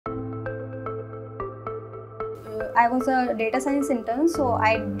I was a data science intern, so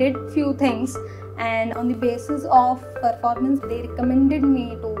I did few things, and on the basis of performance, they recommended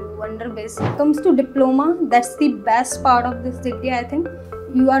me to Wonderbiz. When it comes to diploma, that's the best part of this degree, I think.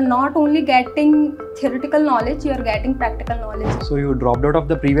 You are not only getting theoretical knowledge, you are getting practical knowledge. So you dropped out of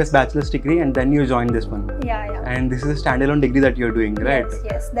the previous bachelor's degree and then you joined this one. Yeah. And this is a standalone degree that you're doing, right?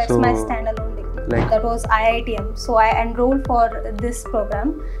 Yes, that's my standalone degree. That was IITM. So I enrolled for this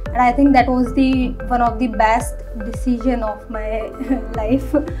program, and I think that was one of the best decision of my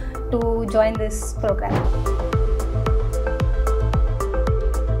life to join this program.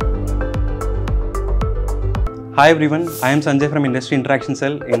 Hi everyone, I am Sanjay from Industry Interaction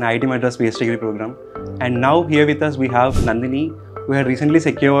Cell in IIT Madras PhD degree program. And now here with us we have Nandini, who had recently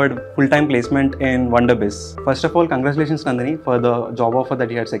secured full-time placement in Wonderbiz. First of all, congratulations Nandini for the job offer that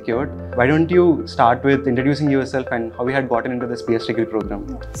you had secured. Why don't you start with introducing yourself and how you had gotten into this PhD degree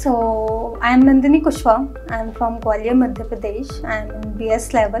program? So, I am Nandini Kushwah. I am from Gwalior, Madhya Pradesh. I am in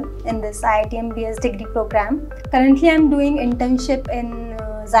BS level in this IITM BS degree program. Currently, I am doing internship in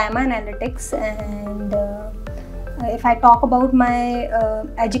Zyma Analytics, and if I talk about my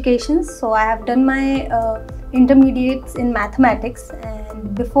education, so I have done my intermediates in mathematics,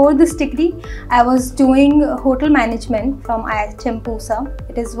 and before this degree I was doing hotel management from IITM Pusa.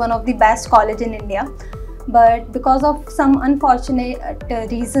 It is one of the best college in India, but because of some unfortunate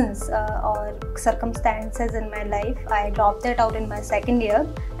reasons or circumstances in my life, I dropped that out in my second year,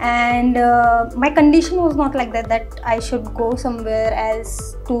 and my condition was not like that I should go somewhere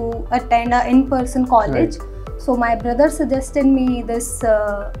else to attend an in-person college. Right. So my brother suggested me this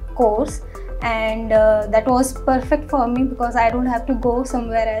course, and that was perfect for me because I don't have to go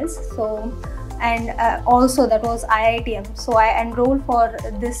somewhere else. So, and also that was IITM. So I enrolled for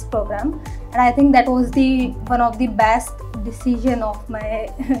this program, and I think that was one of the best decision of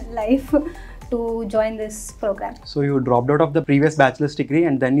my life to join this program. So you dropped out of the previous bachelor's degree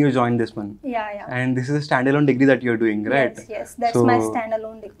and then you joined this one. Yeah. And this is a standalone degree that you're doing, right? Yes, that's my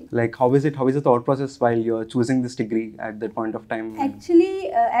standalone degree. Like, how is the thought process while you're choosing this degree at that point of time?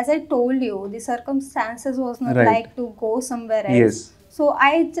 Actually, as I told you, the circumstances was not like to go somewhere else. Yes. So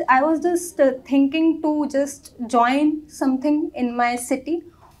I was just thinking to just join something in my city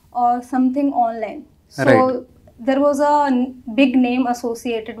or something online. So there was a big name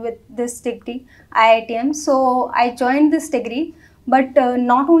associated with this degree, IITM. So I joined this degree, but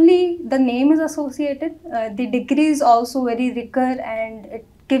not only the name is associated, the degree is also very richer, and it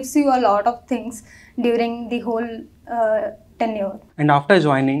gives you a lot of things during the whole tenure. And after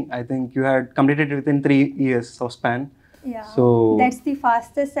joining, I think you had completed it within 3 years of span. Yeah, so that's the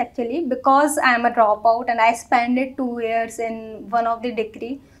fastest actually, because I am a dropout and I spent it 2 years in one of the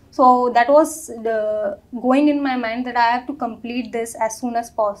degree. So that was going in my mind that I have to complete this as soon as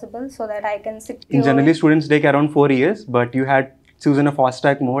possible so that I can secure. Generally, students take around 4 years, but you had chosen a fast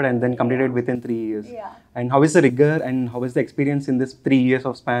track mode and then completed within 3 years. Yeah. And how is the rigor and how is the experience in this 3 years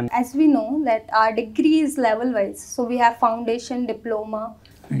of span? As we know that our degree is level wise. So we have foundation, diploma,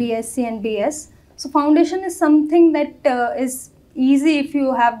 BSc and BS. So foundation is something that is easy if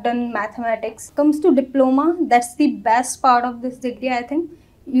you have done mathematics. Comes to diploma, that's the best part of this degree, I think.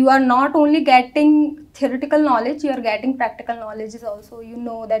 You are not only getting theoretical knowledge, you are getting practical knowledge also. You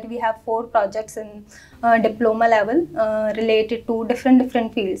know that we have 4 projects in diploma level related to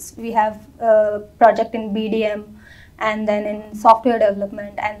different fields. We have project in BDM, and then in software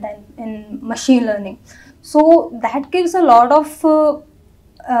development, and then in machine learning. So that gives a lot of,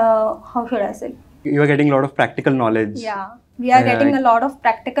 how should I say? You are getting a lot of practical knowledge. Yeah. We are getting a lot of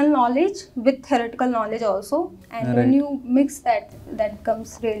practical knowledge with theoretical knowledge also, and when you mix that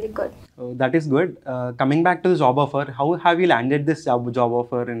comes really good. That is good. Coming back to the job offer, how have you landed this job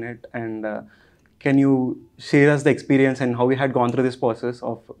offer in it, and can you share us the experience and how you had gone through this process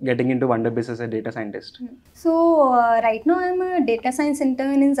of getting into Wonderbiz as a data scientist? So right now I'm a data science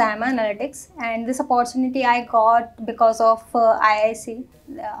intern in Zyma Analytics, and this opportunity I got because of IIC,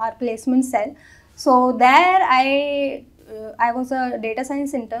 our placement cell. So there I was a data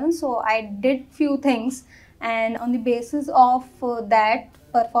science intern, so I did few things, and on the basis of that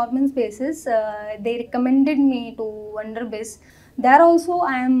performance basis, they recommended me to Wonderbiz. There also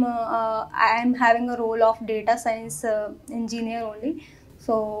I am having a role of data science engineer only.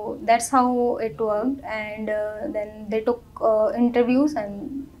 So that's how it worked, and then they took interviews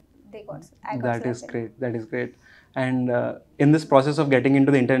and I got That is great. That is great. And in this process of getting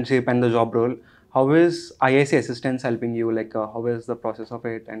into the internship and the job role, how is IIC assistance helping you? Like, how is the process of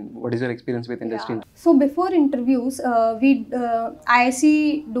it, and what is your experience with industry? Yeah. So before interviews,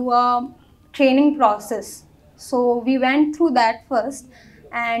 IIC do a training process. So we went through that first,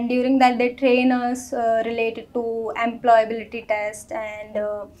 and during that they train us related to employability test and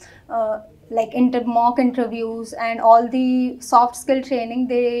like mock interviews and all the soft skill training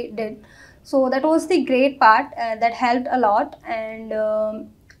they did. So that was the great part that helped a lot. And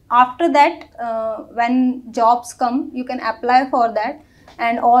after that, when jobs come, you can apply for that,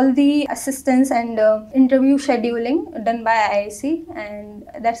 and all the assistance and interview scheduling done by IIC, and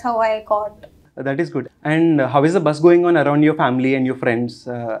that's how I got. That is good. And how is the buzz going on around your family and your friends,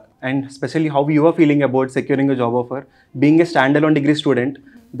 and especially how you are feeling about securing a job offer, being a standalone degree student?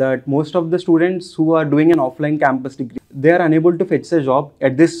 That most of the students who are doing an offline campus degree, they are unable to fetch a job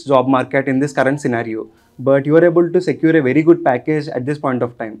at this job market in this current scenario. But you are able to secure a very good package at this point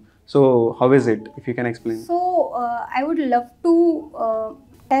of time. So how is it, if you can explain? So I would love to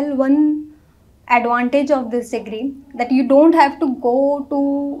tell one advantage of this degree, that you don't have to go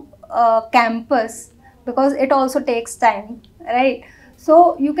to campus, because it also takes time, right?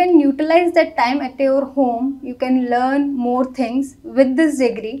 So you can utilize that time at your home. You can learn more things with this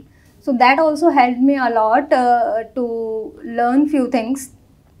degree. So that also helped me a lot to learn few things.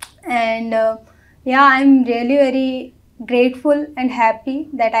 And yeah, I'm really very grateful and happy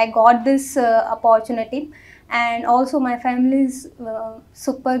that I got this opportunity. And also my family is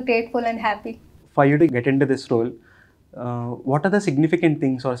super grateful and happy. For you to get into this role, what are the significant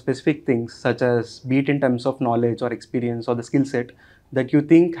things or specific things, such as be it in terms of knowledge or experience or the skill set, that you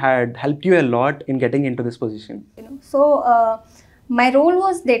think had helped you a lot in getting into this position? So my role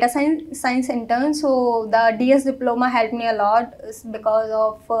was data science intern. So the DS diploma helped me a lot because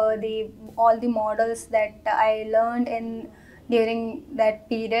of all the models that I learned during that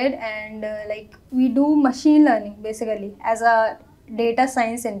period. And like we do machine learning basically as a data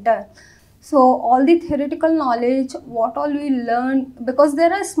science intern. So all the theoretical knowledge, what all we learn, because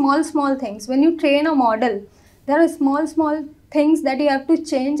there are small things. When you train a model, there are small things that you have to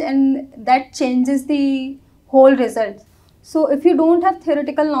change, and that changes the whole result. So if you don't have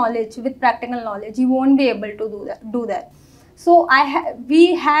theoretical knowledge with practical knowledge, you won't be able to do that. So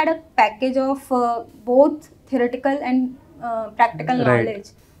we had a package of both theoretical and practical knowledge.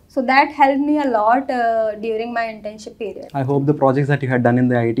 So that helped me a lot during my internship period. I hope the projects that you had done in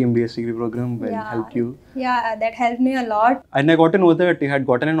the IITM BS degree program will help you. Yeah, that helped me a lot. And I got to know that you had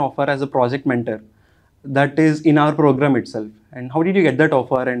gotten an offer as a project mentor that is in our program itself. And how did you get that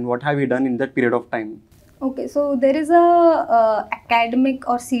offer, and what have you done in that period of time? Okay, so there is a academic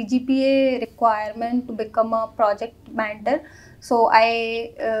or CGPA requirement to become a project mentor. So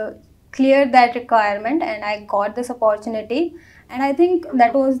I cleared that requirement and I got this opportunity. And I think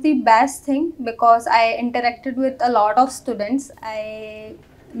that was the best thing, because I interacted with a lot of students. I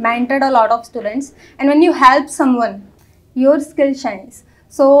mentored a lot of students. And when you help someone, your skill shines.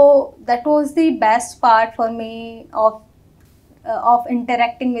 So that was the best part for me of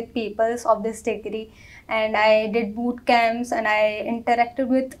interacting with people of this degree. And I did boot camps and I interacted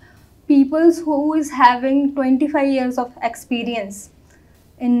with people who is having 25 years of experience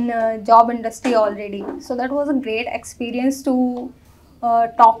in job industry already. So that was a great experience to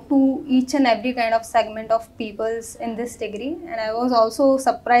talk to each and every kind of segment of peoples in this degree. And I was also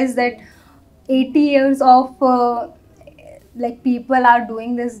surprised that 80 years of like people are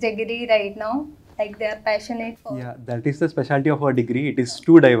doing this degree right now. Like they are passionate for. Yeah, that is the specialty of our degree. It is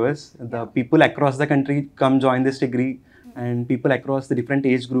too diverse. The people across the country come join this degree, and people across the different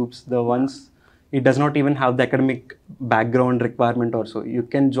age groups, the ones it does not even have the academic background requirement also. You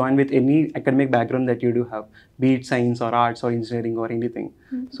can join with any academic background that you do have, be it science or arts or engineering or anything.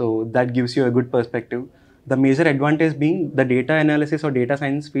 So that gives you a good perspective. The major advantage being the data analysis or data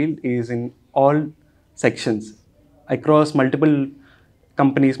science field is in all sections across multiple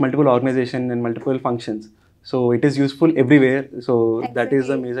companies, multiple organizations and multiple functions. So it is useful everywhere. So exactly. That is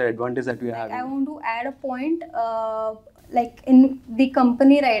the major advantage that we have. I want to add a point. Like in the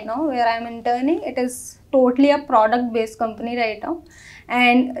company right now where I'm interning, it is totally a product-based company right now.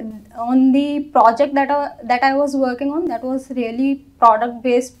 And on the project that I was working on, that was really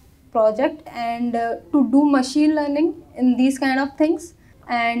product-based project, and to do machine learning in these kind of things,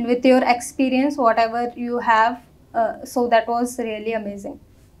 and with your experience, whatever you have, so that was really amazing.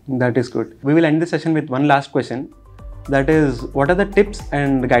 That is good. We will end the session with one last question. That is, what are the tips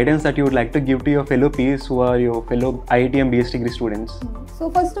and guidance that you would like to give to your fellow peers who are your fellow IITM BS degree students?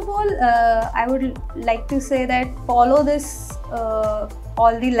 So first of all, I would like to say that follow this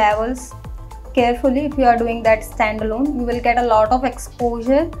all the levels carefully. If you are doing that standalone, you will get a lot of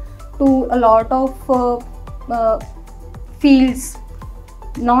exposure to a lot of fields,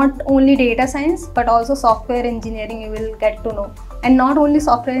 not only data science but also software engineering you will get to know. And not only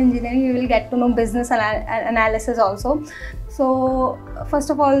software engineering, you will get to know business analysis also. So first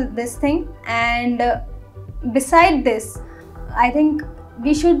of all, this thing, and beside this, I think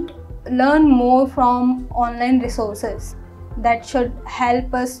we should learn more from online resources that should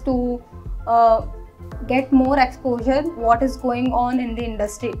help us to get more exposure what is going on in the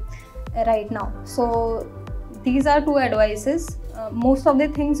industry right now. So these are two advices. Most of the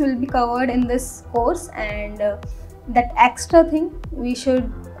things will be covered in this course, and that extra thing we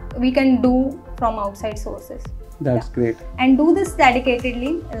can do from outside sources. That's great. And do this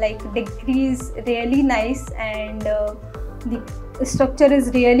dedicatedly. Like, degree is really nice, and the structure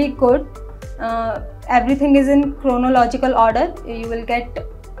is really good. Everything is in chronological order. You will get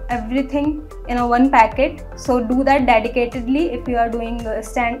everything in a one packet. So do that dedicatedly if you are doing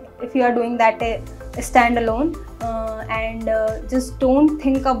that standalone, and just don't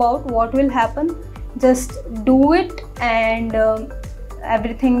think about what will happen. Just do it, and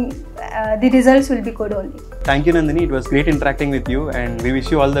everything, the results will be good only. Thank you, Nandini. It was great interacting with you, and we wish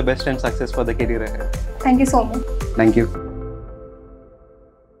you all the best and success for the career ahead. Thank you so much. Thank you.